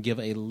over and give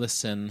a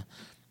listen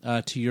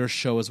to your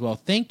show as well.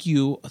 Thank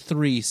you,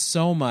 three,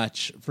 so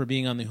much for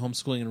being on the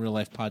Homeschooling in Real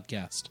Life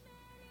podcast.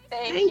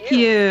 Thank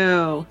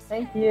you.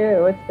 Thank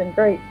you. It's been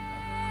great.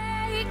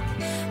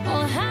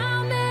 Oh,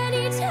 how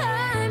many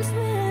times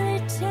will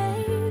it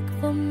take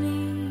for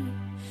me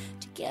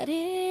to get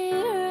it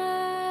right?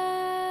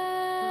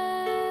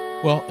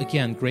 Well,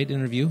 again, great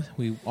interview.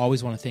 We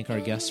always want to thank our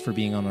guests for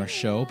being on our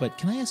show. But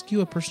can I ask you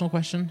a personal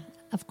question?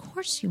 Of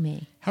course you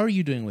may. How are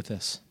you doing with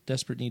this?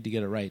 Desperate need to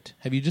get it right.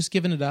 Have you just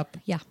given it up?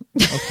 Yeah.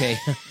 Okay.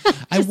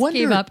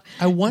 Gave up.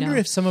 I wonder No.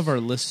 if some of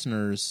our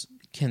listeners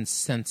can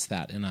sense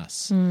that in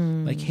us.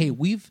 Like, hey,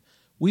 we've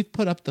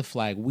put up the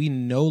flag. We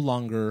no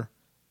longer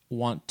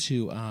want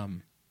to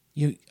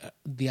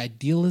the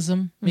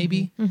idealism,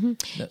 maybe.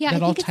 Yeah,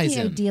 that I all think it's ties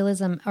the in.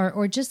 idealism,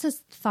 or just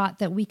this thought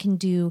that we can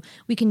be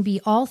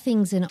all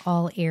things in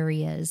all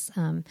areas,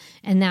 and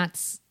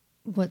that's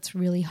what's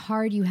really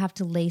hard. You have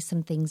to lay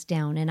some things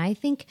down, and I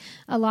think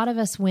a lot of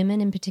us women,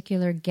 in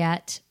particular,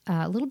 get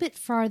a little bit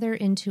farther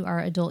into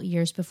our adult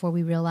years before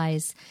we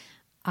realize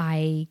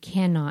I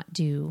cannot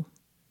do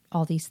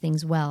all these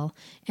things well,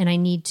 and I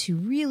need to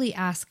really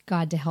ask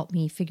God to help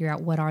me figure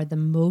out what are the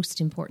most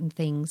important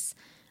things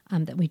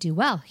that we do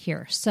well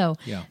here. So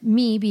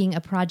me being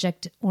a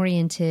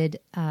project-oriented,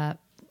 I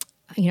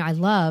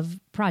love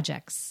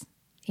projects.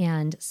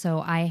 And so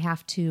I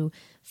have to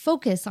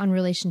focus on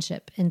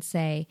relationship and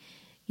say,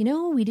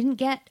 we didn't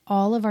get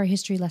all of our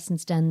history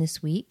lessons done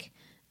this week,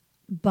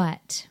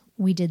 but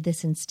we did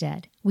this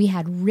instead. We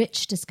had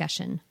rich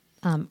discussion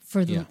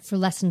for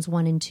lessons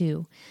 1 and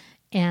 2.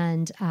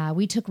 And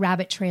we took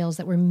rabbit trails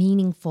that were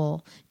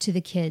meaningful to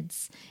the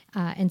kids.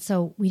 And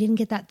so we didn't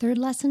get that 3rd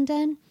lesson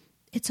done.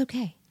 It's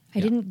okay. I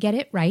didn't get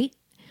it right,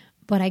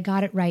 but I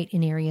got it right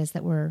in areas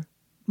that were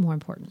more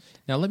important.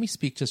 Now, let me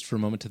speak just for a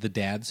moment to the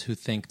dads who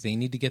think they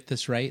need to get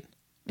this right.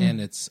 And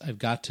I've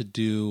got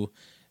to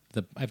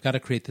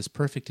create this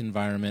perfect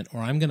environment,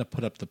 or I'm going to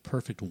put up the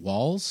perfect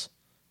walls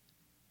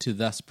to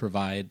thus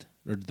provide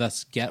or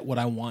thus get what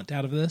I want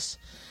out of this.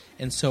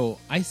 And so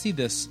I see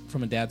this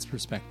from a dad's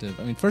perspective.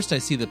 I mean, first I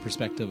see the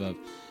perspective of,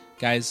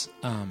 guys,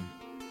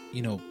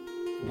 we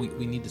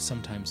need to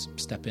sometimes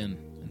step in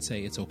and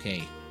say, it's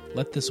okay.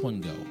 Let this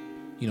one go.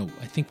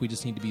 I think we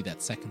just need to be that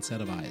second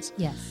set of eyes.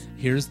 Yes.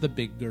 Here's the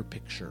bigger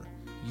picture.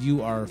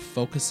 you are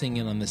focusing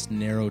in on this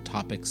narrow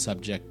topic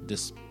subject,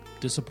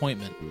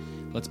 disappointment,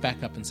 let's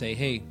back up and say,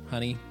 hey,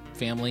 honey,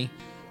 family,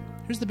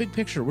 here's the big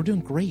picture. We're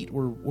doing great.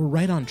 We're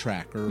right on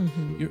track. Or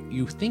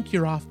you think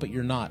you're off, but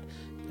you're not.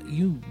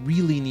 You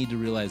really need to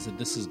realize that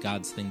this is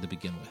God's thing to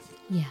begin with.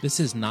 Yeah. This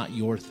is not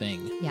your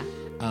thing. Yeah.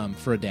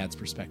 For a dad's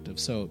perspective.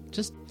 So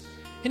just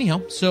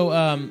anyhow.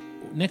 So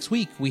next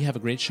week we have a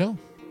great show.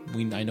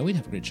 I know we'd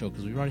have a great show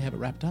because we already have it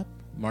wrapped up.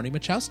 Marty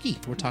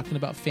Machowski. We're talking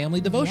about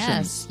family devotions.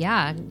 Yes.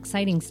 Yeah.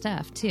 Exciting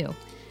stuff too.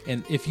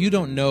 And if you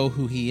don't know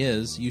who he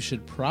is, you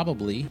should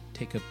probably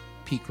take a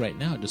peek right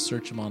now. Just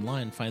search him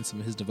online, find some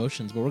of his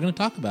devotions. But we're going to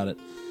talk about it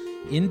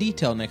in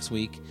detail next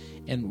week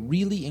and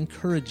really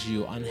encourage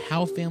you on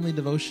how family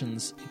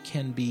devotions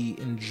can be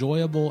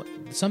enjoyable,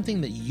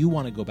 something that you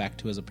want to go back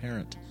to as a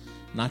parent,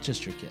 not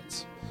just your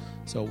kids.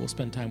 So we'll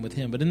spend time with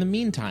him. But in the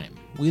meantime,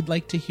 we'd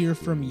like to hear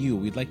from you.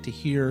 We'd like to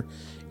hear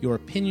your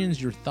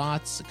opinions, your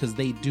thoughts, because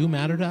they do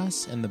matter to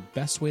us. And the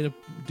best way to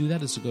do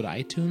that is to go to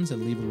iTunes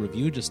and leave a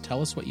review. Just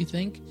tell us what you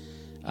think.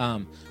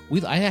 I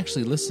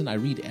actually listen. I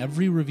read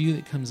every review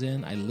that comes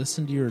in. I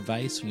listen to your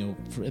advice.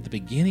 At the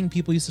beginning,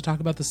 people used to talk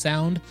about the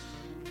sound.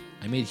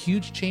 I made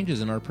huge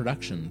changes in our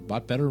production,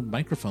 bought better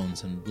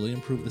microphones, and really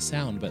improved the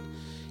sound. But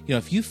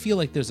if you feel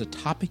like there's a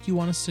topic you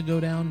want us to go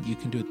down, you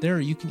can do it there,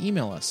 or you can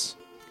email us.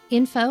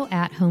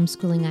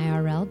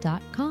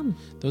 info@homeschoolingirl.com.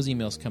 Those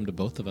emails come to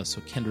both of us, so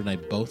Kendra and I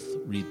both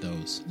read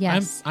those.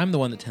 Yes. I'm the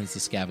one that tends to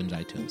scavenge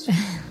iTunes.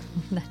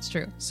 That's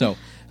true. So,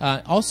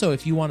 also,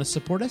 if you want to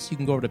support us, you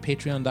can go over to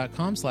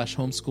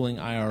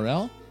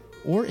patreon.com/homeschoolingirl.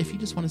 Or if you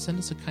just want to send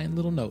us a kind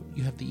little note,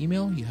 you have the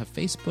email, you have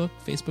Facebook,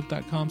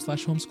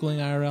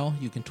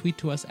 facebook.com/homeschoolingirl. You can tweet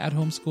to us at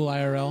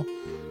homeschoolirl.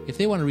 If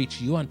they want to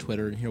reach you on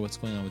Twitter and hear what's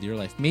going on with your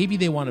life, maybe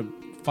they want to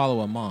follow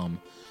a mom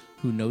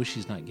who knows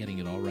she's not getting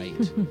it all right.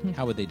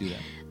 How would they do that?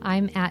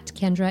 I'm at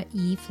Kendra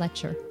E.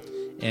 Fletcher.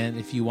 And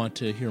if you want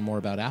to hear more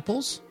about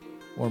apples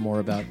or more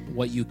about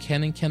what you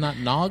can and cannot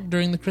nog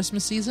during the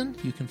Christmas season,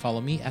 you can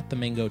follow me at The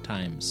Mango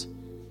Times.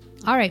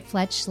 All right,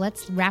 Fletch,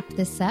 let's wrap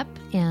this up,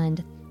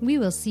 and we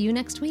will see you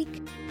next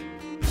week.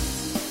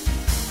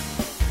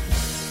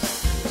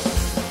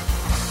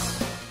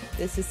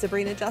 This is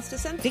Sabrina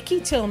Justison,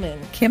 Vicki Tillman,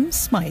 Kim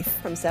Smythe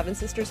from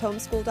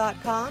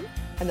SevenSistersHomeschool.com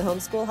and the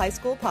Homeschool High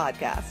School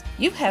Podcast.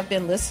 You have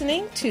been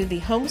listening to the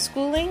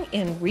Homeschooling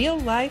in Real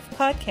Life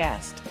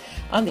podcast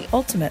on the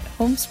Ultimate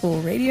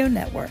Homeschool Radio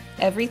Network.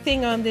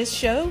 Everything on this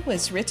show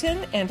was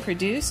written and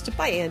produced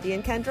by Andy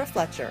and Kendra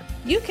Fletcher.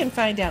 You can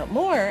find out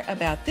more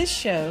about this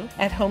show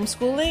at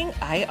Homeschooling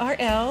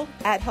IRL,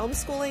 at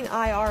Homeschooling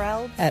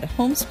IRL, at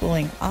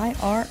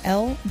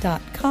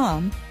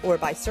homeschoolingirl.com, or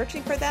by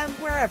searching for them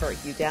wherever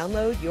you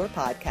download your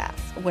podcast.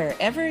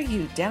 Wherever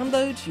you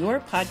download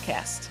your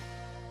podcast.